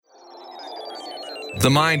The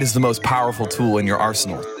mind is the most powerful tool in your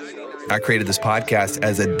arsenal. I created this podcast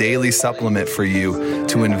as a daily supplement for you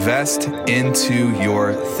to invest into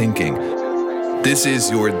your thinking. This is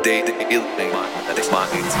your Daily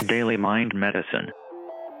Mind Medicine.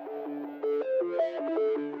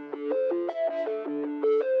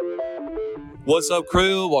 What's up,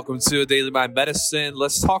 crew? Welcome to Daily Mind Medicine.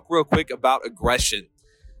 Let's talk real quick about aggression.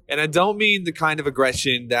 And I don't mean the kind of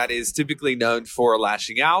aggression that is typically known for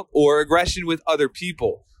lashing out or aggression with other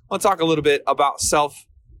people. I want to talk a little bit about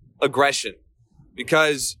self-aggression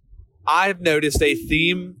because I've noticed a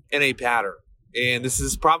theme and a pattern. And this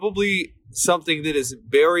is probably something that is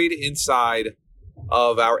buried inside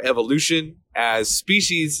of our evolution as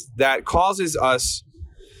species that causes us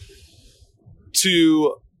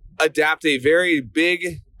to adapt a very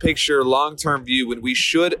big picture, long-term view when we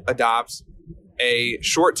should adopt a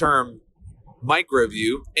short-term micro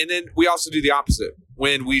view. And then we also do the opposite.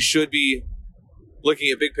 When we should be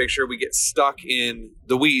looking at big picture, we get stuck in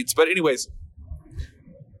the weeds. But anyways,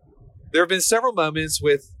 there have been several moments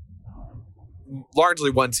with largely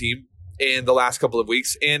one team in the last couple of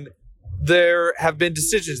weeks. And there have been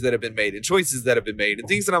decisions that have been made and choices that have been made and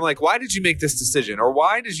things that I'm like, why did you make this decision? Or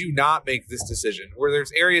why did you not make this decision? Where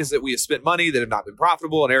there's areas that we have spent money that have not been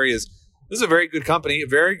profitable and areas, this is a very good company, a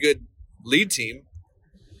very good lead team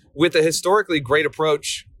with a historically great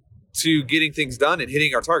approach to getting things done and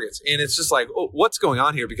hitting our targets. And it's just like, oh, what's going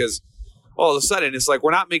on here? Because all of a sudden it's like,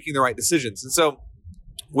 we're not making the right decisions. And so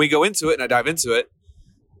we go into it and I dive into it.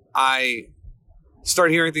 I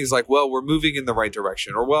start hearing things like, well, we're moving in the right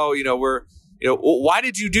direction. Or, well, why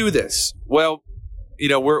did you do this? Well,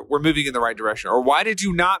 we're moving in the right direction. Or why did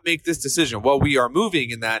you not make this decision? Well, we are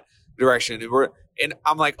moving in that direction. And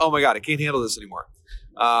I'm like, oh my God, I can't handle this anymore.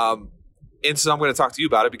 And so I'm going to talk to you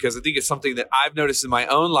about it because I think it's something that I've noticed in my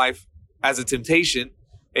own life as a temptation.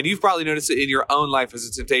 And you've probably noticed it in your own life as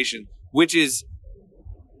a temptation, which is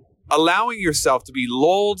allowing yourself to be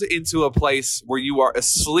lulled into a place where you are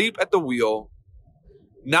asleep at the wheel,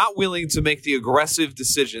 not willing to make the aggressive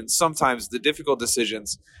decisions, sometimes the difficult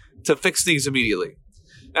decisions, to fix things immediately.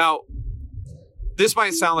 Now, this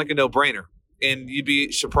might sound like a no-brainer, and you'd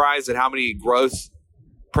be surprised at how many growth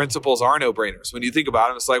principles are no-brainers. When you think about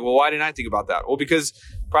them, it's like, well, why didn't I think about that? Well,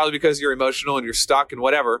 probably because you're emotional and you're stuck and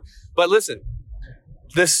whatever. But listen,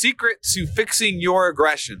 the secret to fixing your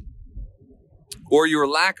aggression or your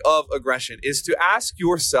lack of aggression is to ask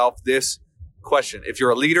yourself this question. If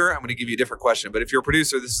you're a leader, I'm going to give you a different question. But if you're a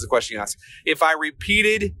producer, this is the question you ask. If I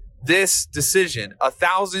repeated this decision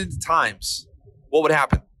 1,000 times, what would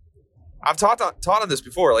happen? I've taught on this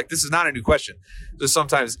before. Like, this is not a new question. Just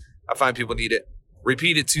sometimes I find people need it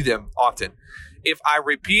repeated to them often. If I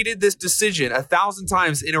repeated this decision 1,000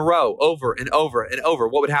 times in a row, over and over and over,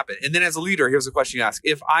 what would happen? And then as a leader, here's a question you ask.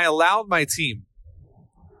 If I allowed my team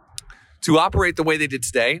to operate the way they did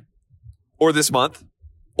today or this month,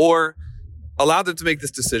 or allowed them to make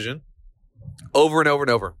this decision over and over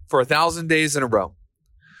and over for 1,000 days in a row,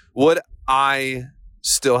 would I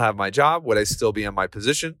still have my job? Would I still be in my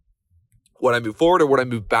position? Would I move forward or would I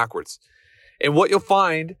move backwards? And what you'll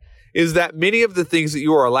find is that many of the things that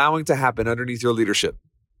you are allowing to happen underneath your leadership,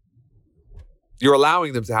 you're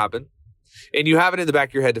allowing them to happen, and you have it in the back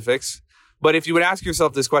of your head to fix. But if you would ask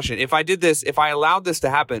yourself this question, if I did this, if I allowed this to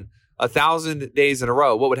happen 1,000 days in a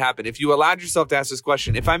row, what would happen? If you allowed yourself to ask this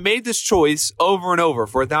question, if I made this choice over and over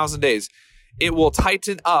for 1,000 days, it will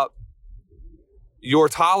tighten up your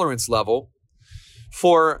tolerance level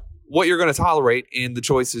for what you're going to tolerate in the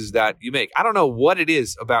choices that you make. I don't know what it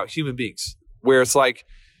is about human beings where it's like,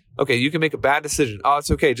 okay, you can make a bad decision. Oh,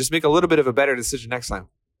 it's okay. Just make a little bit of a better decision next time.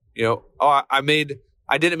 I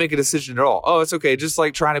didn't make a decision at all. Oh, it's okay. Just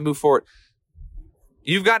like try to move forward.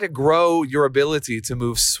 You've got to grow your ability to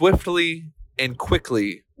move swiftly and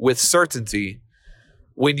quickly with certainty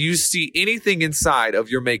when you see anything inside of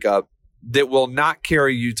your makeup that will not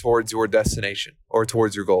carry you towards your destination or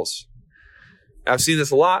towards your goals. I've seen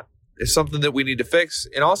this a lot. It's something that we need to fix.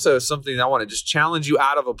 And also something that I want to just challenge you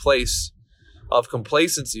out of a place of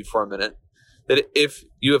complacency for a minute, that if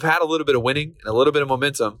you have had a little bit of winning and a little bit of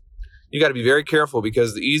momentum, you got to be very careful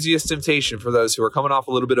because the easiest temptation for those who are coming off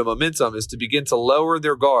a little bit of momentum is to begin to lower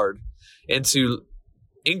their guard and to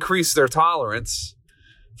increase their tolerance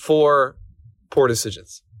for poor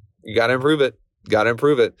decisions. You got to improve it.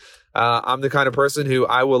 I'm the kind of person who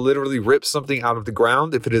I will literally rip something out of the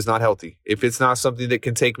ground if it is not healthy. If it's not something that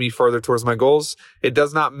can take me further towards my goals, it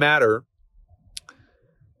does not matter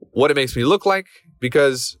what it makes me look like,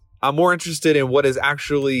 because I'm more interested in what is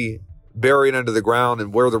actually buried under the ground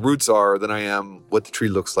and where the roots are than I am what the tree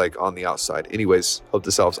looks like on the outside. Anyways, hope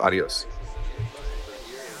this helps. Adios.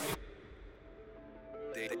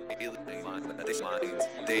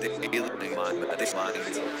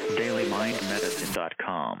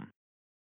 DailyMindMedicine.com.